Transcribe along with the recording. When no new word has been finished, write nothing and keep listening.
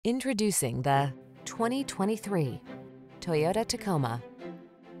Introducing the 2023 Toyota Tacoma.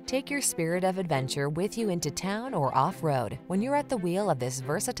 Take your spirit of adventure with you into town or off-road when you're at the wheel of this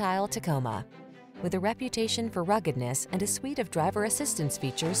versatile Tacoma. With a reputation for ruggedness and a suite of driver assistance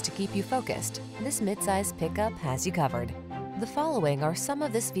features to keep you focused, this midsize pickup has you covered. The following are some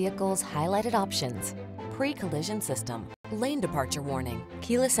of this vehicle's highlighted options: pre-collision system, lane departure warning,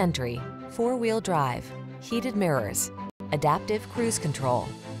 keyless entry, four-wheel drive, heated mirrors, adaptive cruise control,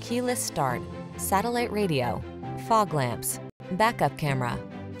 keyless start, satellite radio, fog lamps, backup camera.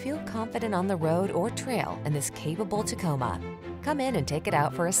 Feel confident on the road or trail in this capable Tacoma. Come in and take it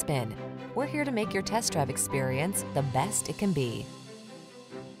out for a spin. We're here to make your test drive experience the best it can be.